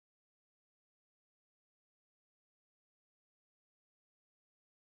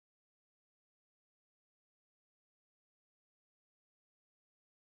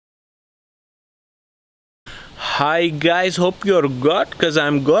Hi guys, hope you're good, cause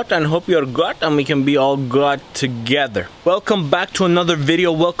I'm good, and hope you're good, and we can be all good together. Welcome back to another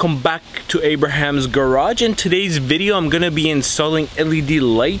video. Welcome back to Abraham's Garage. In today's video, I'm gonna be installing LED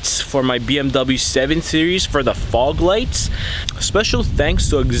lights for my BMW 7 Series for the fog lights. Special thanks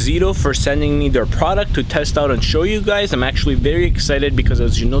to Exito for sending me their product to test out and show you guys. I'm actually very excited because,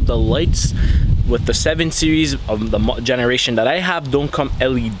 as you know, the lights with the 7 Series of the generation that I have don't come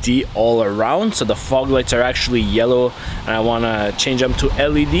LED all around, so the fog lights are actually yellow, and I want to change them to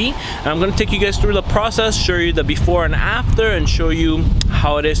LED. And I'm going to take you guys through the process, show you the before and after, and show you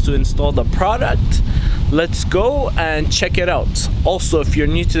how it is to install the product. Let's go and check it out. Also, if you're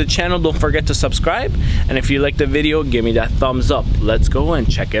new to the channel, don't forget to subscribe, and if you like the video, give me that thumbs up. Let's go and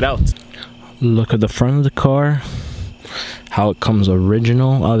check it out. Look at the front of the car, how it comes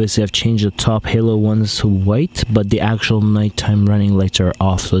original. Obviously I've changed the top halo ones to white, but the actual nighttime running lights are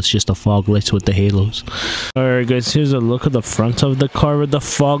off, so it's just the fog lights with the halos. Alright guys, here's a look at the front of the car with the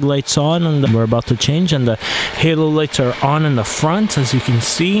fog lights on, and we're about to change, and the halo lights are on in the front, as you can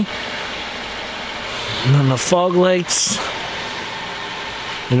see, and then the fog lights,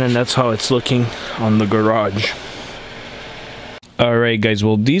 and then that's how it's looking on the garage. Alright guys,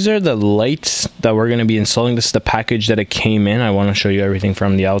 well, these are the lights that we're going to be installing. This is the package that it came in. I want to show you everything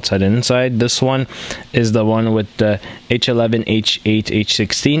from the outside and inside. This one is the one with the H11, H8,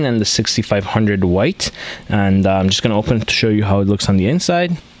 H16 and the 6500 white, and I'm just going to open it to show you how it looks on the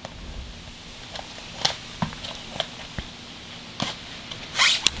inside.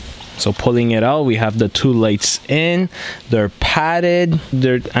 So pulling it out, we have the two lights in. They're padded,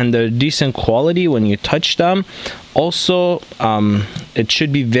 they're decent quality when you touch them. Also, it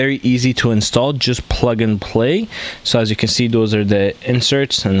should be very easy to install, just plug and play. So as you can see, those are the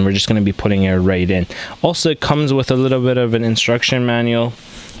inserts, and we're just going to be putting it right in. Also, it comes with a little bit of an instruction manual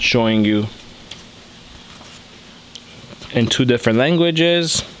showing you in 2 different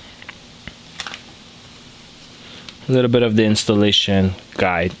languages. A little bit of the installation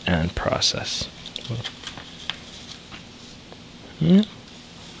guide and process. Yeah.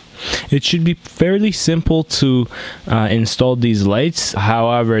 It should be fairly simple to install these lights.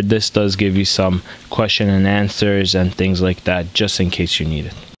 However, this does give you some question and answers and things like that, just in case you need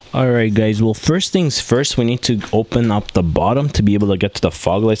it. Alright guys, well, first things first, we need to open up the bottom to be able to get to the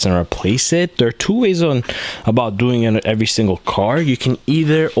fog lights and replace it. There are 2 ways about doing it in every single car. You can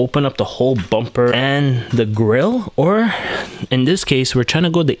either open up the whole bumper and the grille, or in this case, we're trying to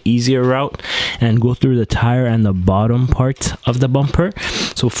go the easier route and go through the tire and the bottom part of the bumper.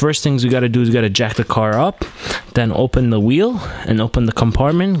 So first things we got to do is got to jack the car up, then open the wheel and open the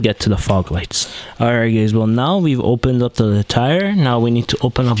compartment, get to the fog lights. Alright guys, well, now we've opened up the tire. Now we need to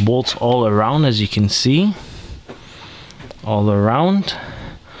open up bolts all around, as you can see, all around,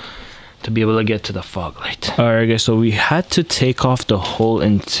 to be able to get to the fog light. Alright guys, so we had to take off the whole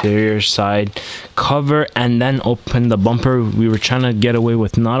interior side cover and then open the bumper. We were trying to get away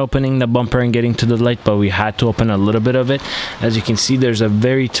with not opening the bumper and getting to the light, but we had to open a little bit of it. As you can see, there's a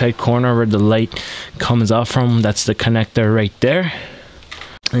very tight corner where the light comes out from. That's the connector right there,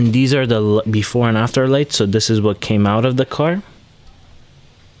 and these are the before and after lights. So this is what came out of the car,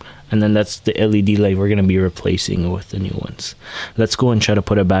 and then that's the LED light we're going to be replacing with the new ones. Let's go and try to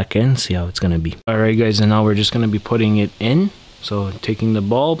put it back in, see how it's going to be. Alright guys, and now we're just going to be putting it in. So taking the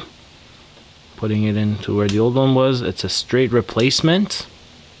bulb, putting it into where the old one was. It's a straight replacement.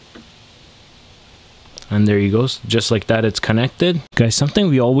 And there you go, just like that, it's connected. Guys, something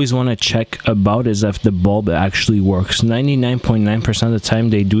we always want to check about is if the bulb actually works. 99.9% of the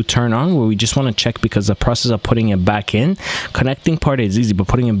time they do turn on, where we just want to check, because the process of putting it back in, connecting part is easy, but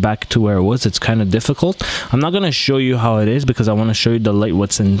putting it back to where it was, it's kind of difficult. I'm not going to show you how it is because I want to show you the light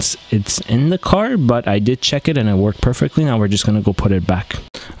it's in the car, but I did check it and it worked perfectly. Now we're just going to go put it back.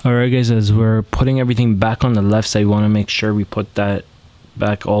 Alright guys, as we're putting everything back on the left side, we want to make sure we put that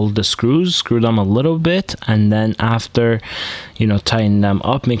back, all the screws, screw them a little bit, and then after, you know, tighten them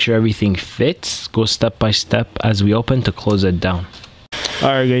up, make sure everything fits. Go step by step as we open to close it down.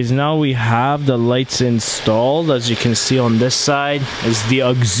 Alright guys, now we have the lights installed. As you can see, on this side is the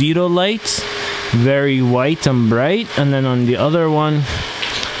Exito lights, very white and bright, and then on the other one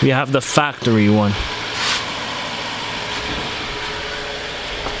we have the factory one.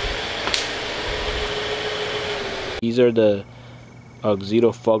 These are the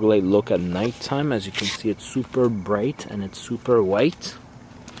Exito fog light look at nighttime. As you can see, it's super bright and it's super white.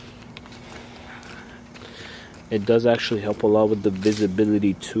 It does actually help a lot with the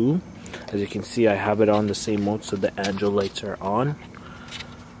visibility too. As you can see, I have it on the same mode, so the angel lights are on,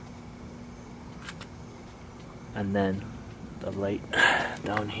 and then the light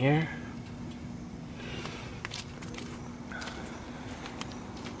down here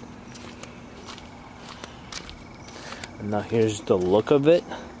And now here's the look of it.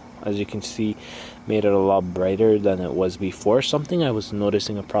 As you can see, made it a lot brighter than it was before. Something I was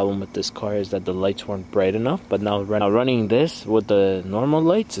noticing a problem with this car is that the lights weren't bright enough, but now running this with the normal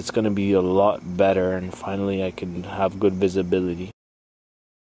lights, it's going to be a lot better, and finally I can have good visibility.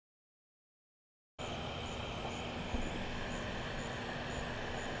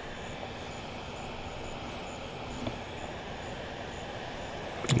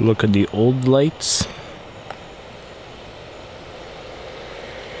 Look at the old lights.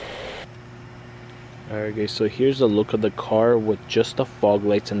 Alright guys, so here's the look of the car with just the fog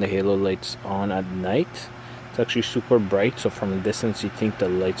lights and the halo lights on at night. It's actually super bright, so from a distance you think the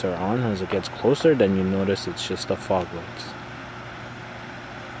lights are on. As it gets closer, then you notice it's just the fog lights.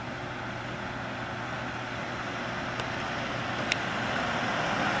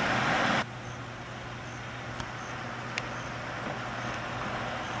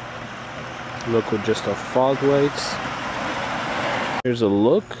 Look with just the fog lights. Here's a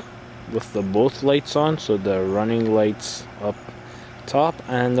look with the both lights on, so the running lights up top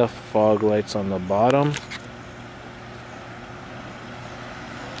and the fog lights on the bottom.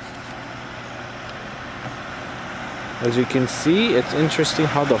 As you can see, it's interesting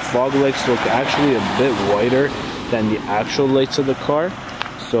how the fog lights look actually a bit whiter than the actual lights of the car.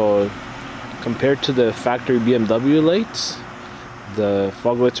 So compared to the factory BMW lights, the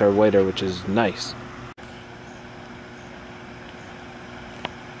fog lights are whiter, which is nice.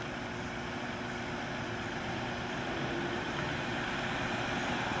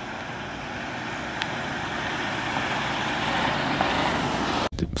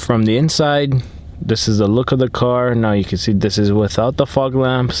 From the inside, this is the look of the car. Now you can see this is without the fog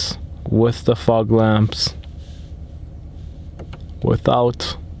lamps, with the fog lamps,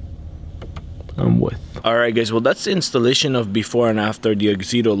 without, and with. Alright guys, well that's the installation of before and after the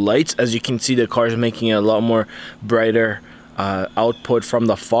Oxydo lights. As you can see, the car is making it a lot more brighter output from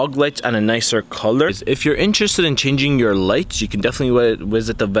the fog lights and a nicer color. If you're interested in changing your lights, you can definitely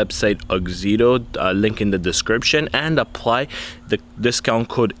visit the website Oxydo, link in the description, and apply the discount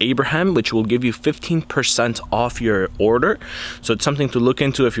code Abraham, which will give you 15% off your order. So it's something to look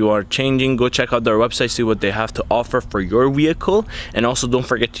into. If you are changing, go check out their website, see what they have to offer for your vehicle, and also don't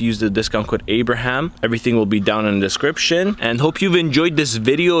forget to use the discount code Abraham. Everything will be down in the description, and hope you've enjoyed this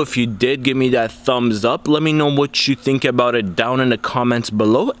video. If you did, give me that thumbs up. Let me know what you think about it down in the comments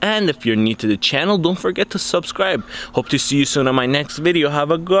below, and if you're new to the channel, don't forget to subscribe. Hope to see you soon on my next video.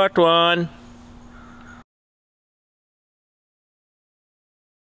 Have a good one.